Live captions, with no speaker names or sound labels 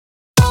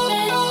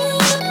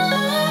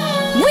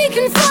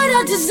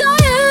my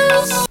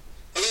desires.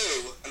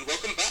 Hello, and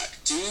welcome back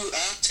to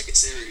our Tekkit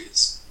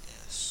series.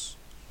 Yes.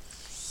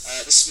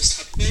 This is Mr.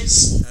 Happy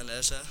Face. And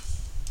Ezra.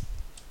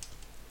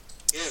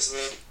 Yeah, so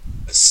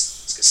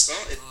let's get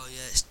started. Oh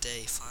yeah, it's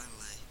day, finally.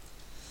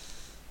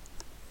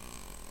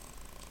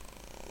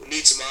 We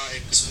need some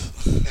iron,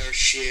 a pair of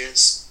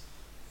shears.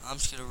 I'm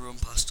just gonna run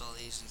past all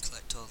these and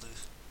collect all the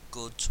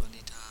goods when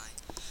they die.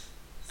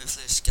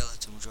 Hopefully a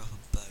skeleton will drop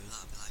a bow,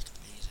 that'd be like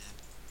amazing.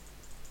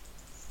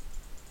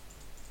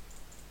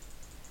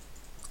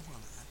 Come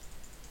on then.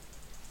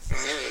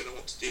 I don't really know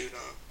what to do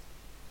now.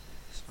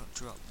 It's not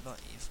drop, not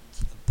even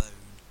a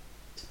bone.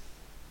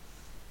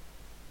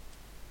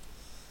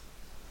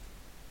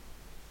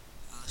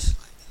 Oh, this is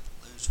like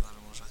loads of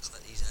animals, I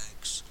collect these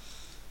eggs.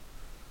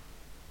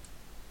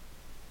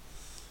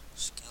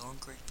 Skeleton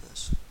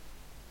creepers.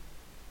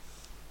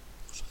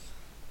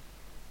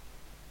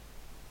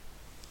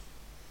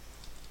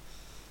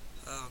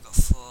 Oh, I've got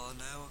 4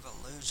 now, I've got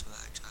loads of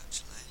eggs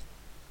actually.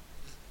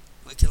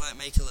 We can like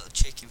make a little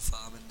chicken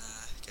farm in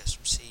there, get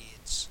some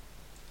seeds.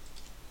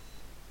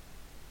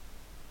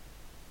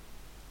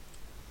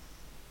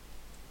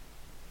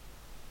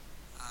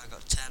 I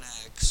got 10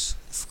 eggs.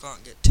 If we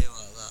can't get 2 out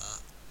of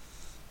that,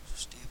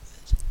 it's stupid.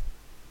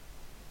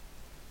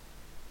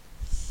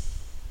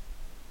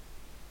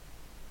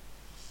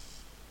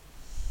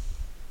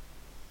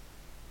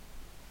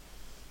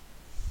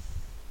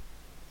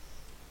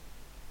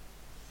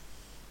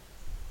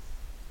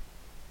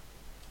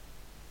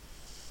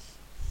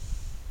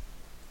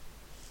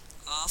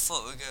 Oh, I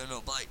thought we were going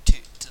up like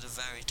to the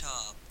very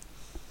top.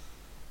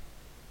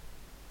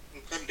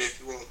 You can do if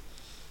you want.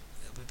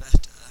 It'll be better,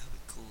 it'll be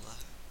cooler.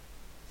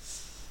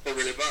 Not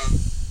really bad.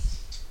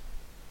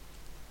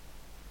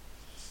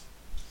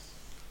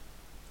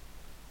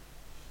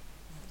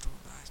 I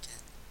don't like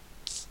it.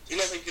 Do you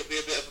not think it'll be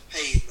a bit of a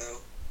pain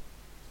though?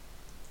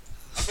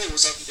 I thought it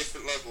was having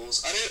different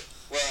levels. I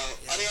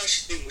don't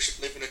actually think we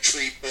should live in a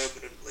tree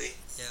permanently.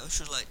 Yeah, we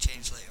should like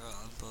change later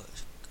on, but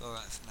it's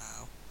alright for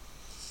now.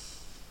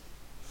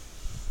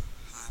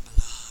 I'm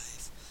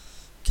alive.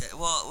 Okay,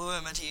 well, we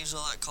weren't meant to use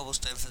all that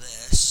cobblestone for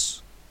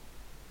this.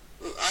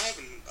 Well, I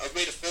haven't. I've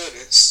made a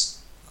furnace.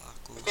 Oh,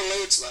 cool. I've got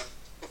loads left.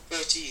 I've got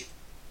 13.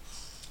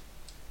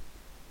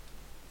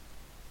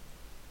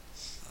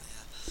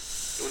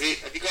 Oh, yeah.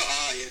 Have you got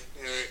iron?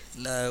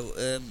 No,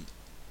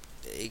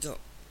 you got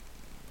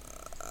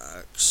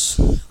axe.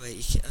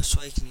 Wait, I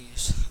swear you can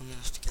use. I'm gonna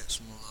have to get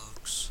some more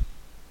logs.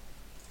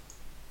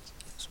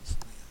 Get some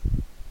from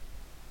here.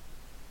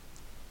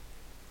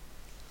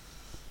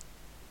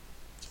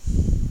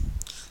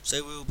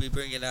 So we'll be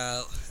bringing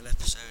out an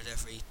episode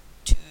every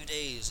 2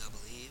 days, I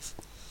believe.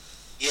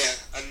 Yeah,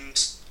 and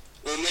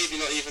well, maybe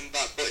not even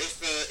that, but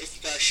if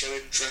you guys show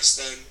interest,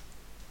 then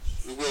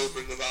we will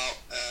bring them out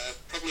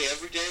probably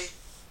every day.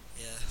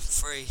 Yeah,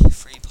 three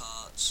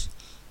parts,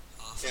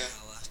 half an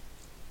hour.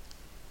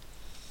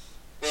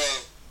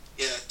 Well,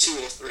 yeah, 2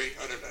 or 3,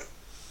 I don't know.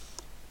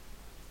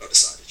 Not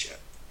decided yet.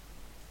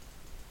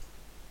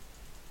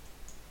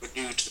 We're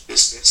new to the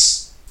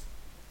business,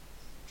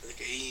 to the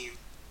game.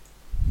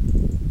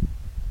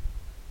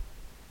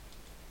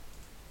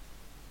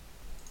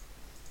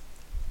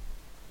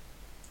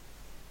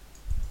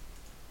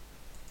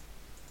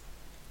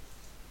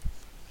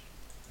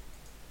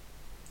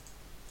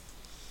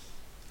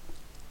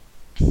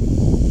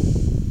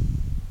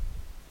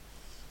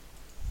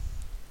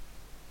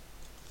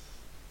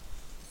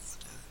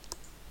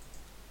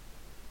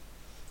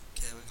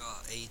 Okay, we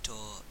got a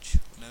torch.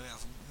 No, we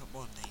haven't. We got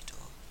more than a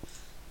torch.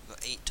 We've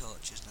got 8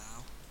 torches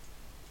now.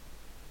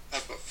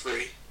 I've got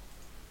 3.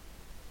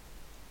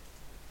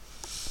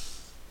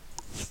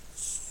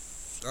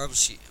 I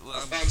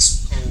found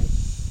some coal.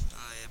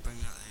 Oh yeah, bring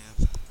that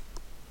here.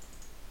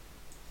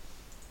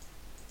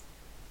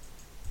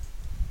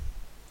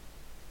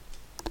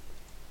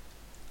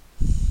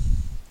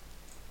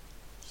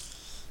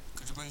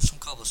 Could you bring some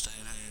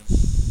cobblestone home?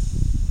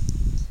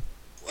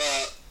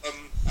 Well,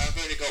 I've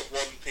only got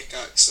 1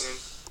 pickaxe, and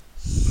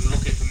I'm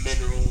looking for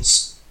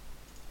minerals.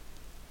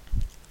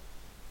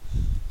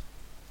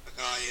 Like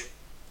iron.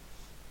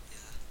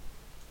 Yeah.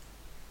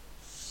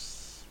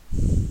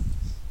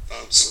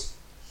 Found some.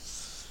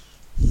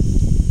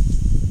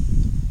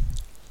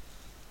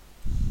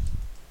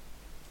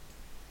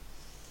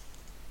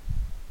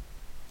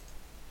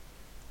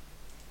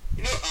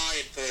 You know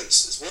iron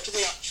furnaces, what do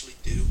they actually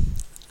do? I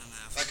don't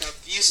know. Like,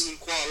 I've used them in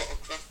quite a lot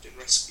of crafting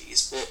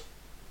recipes, but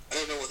I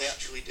don't know what they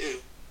actually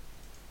do.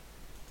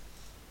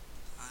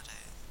 I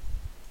don't.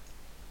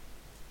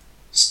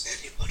 Does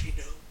anybody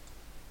know?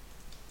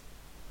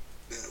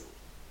 No.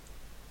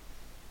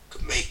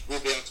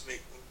 We'll be able to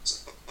make one, because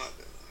I've got quite a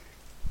bit of iron.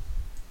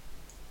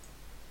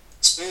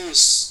 I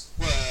suppose,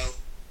 well,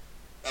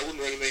 that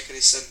wouldn't really make any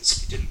sense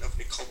if you didn't have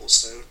any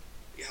cobblestone.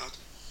 You had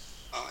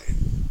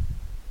iron.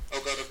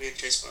 Oh god, I'm being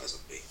chased by a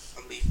zombie.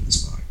 I'm leaving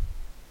this mine.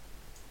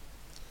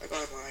 Bye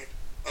bye mine.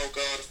 Oh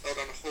god, I fell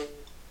down a hole.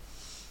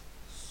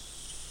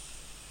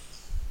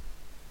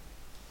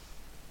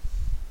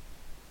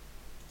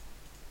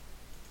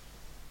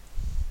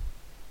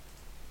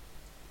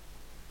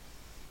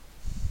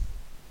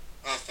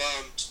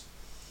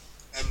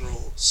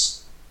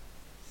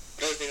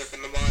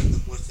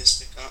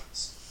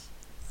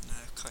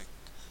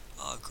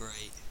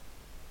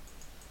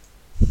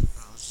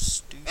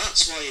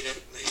 that's why you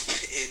don't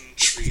live in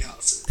tree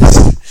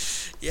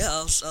houses. Yeah,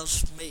 I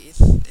was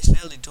meeting. It's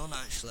nearly done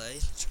actually.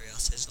 The tree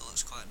houses. It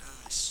looks quite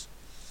nice.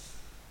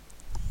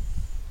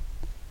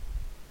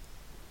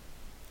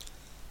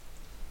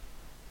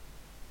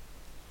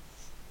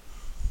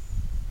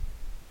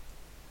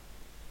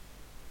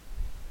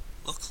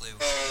 Luckily,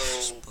 we're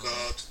Oh spawn.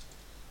 god.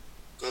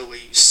 Go away,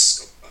 you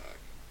scumbag.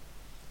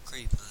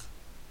 Creeper.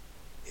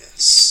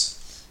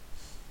 Yes.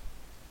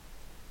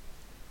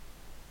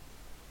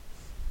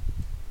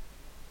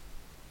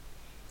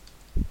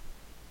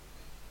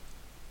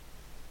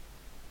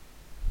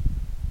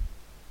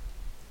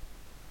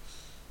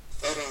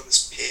 Fell down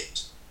this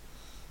pit.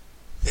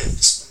 Bit of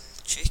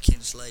despair.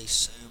 Chickens lay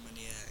so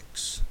many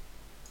eggs.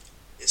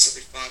 It's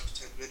every 5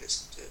 to 10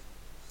 minutes, isn't it?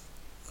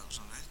 That was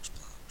on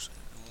Xbox. I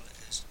don't know what it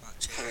is. Might I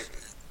change don't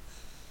know. it.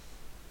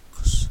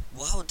 Cause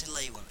well, how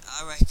delay one?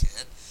 I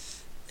reckon.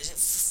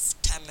 Is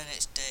it 10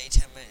 minutes day,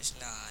 10 minutes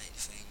night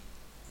thing?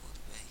 What would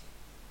it be?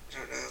 I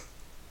don't know.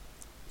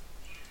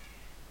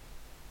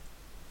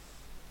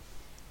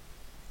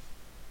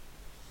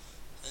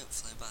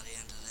 Hopefully by the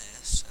end of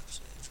this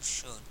episode, we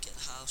should get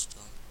the house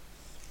done.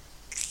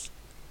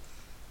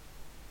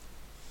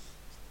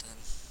 Then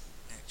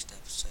next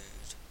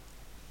episode,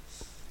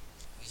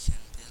 we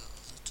can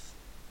build.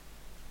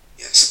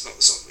 Yes, not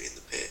the zombie in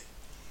the pit.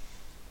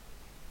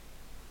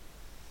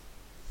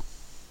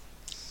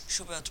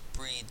 Should be able to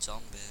breed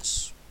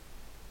zombies.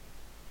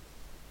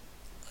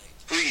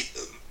 Like, Breed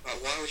them?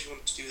 Like, why would you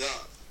want to do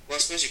that? Well, I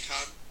suppose you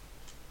can.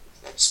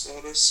 Mob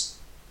spawners.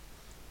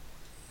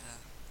 yeah.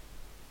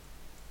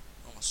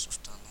 All my stuff's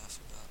down there, I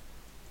forgot.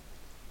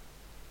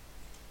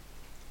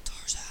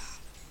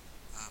 Tarzan.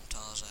 I'm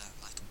Tarzan,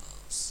 like a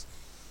boss.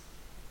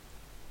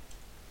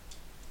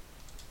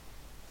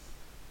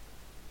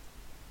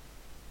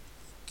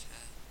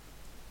 Okay.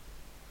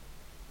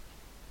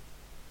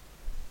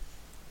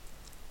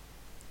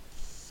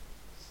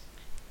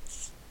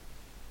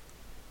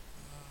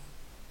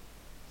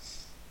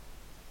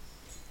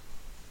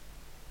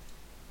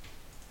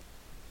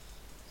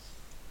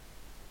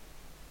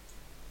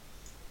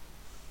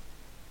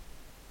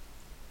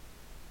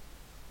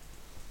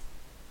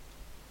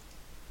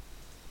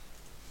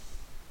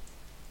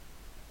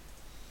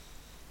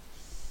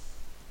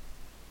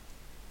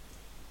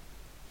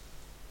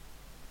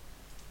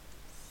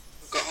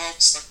 I've got half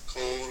a stack of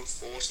coal and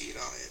 14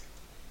 iron.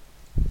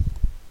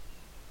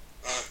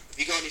 Have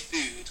you got any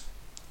food?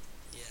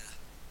 Yeah.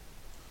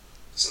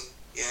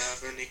 Yeah,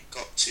 I've only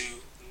got 2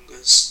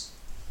 hungers.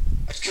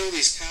 I'd kill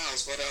these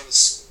cows, but I don't have a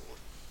sword.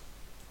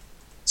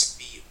 Let's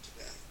beat them to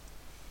death.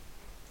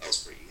 That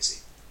was pretty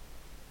easy.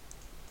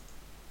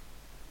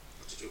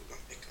 What to do with my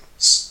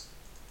pickaxe?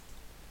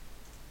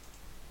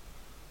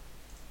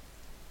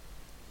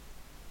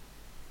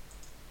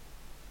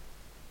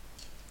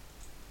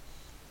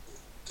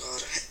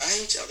 God, I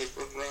hate how they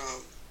run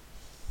round.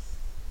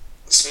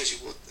 I suppose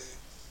you would though.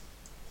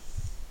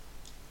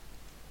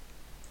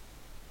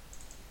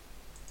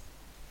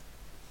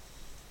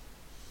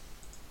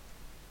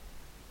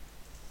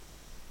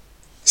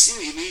 I see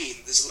what you mean.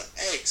 There's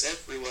eggs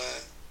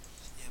everywhere.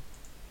 Yep.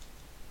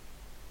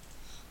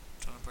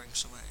 Trying to bring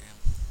some in.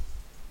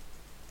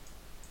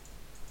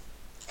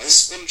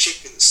 There's one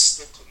chicken that's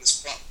stuck on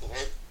this platform.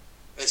 And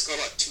it's got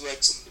like 2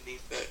 eggs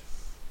underneath it.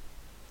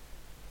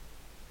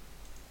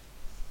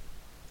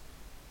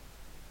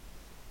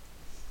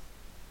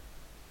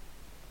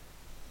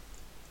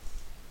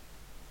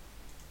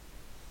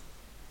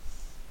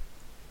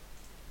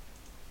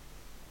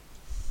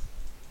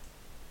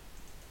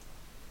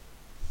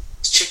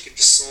 This chicken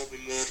just saw me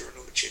murder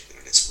another chicken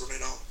and it's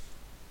running off.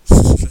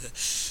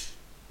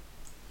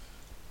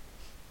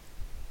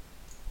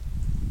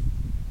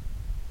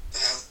 The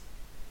hell?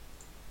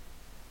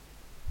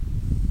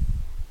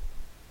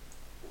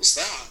 What was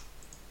that?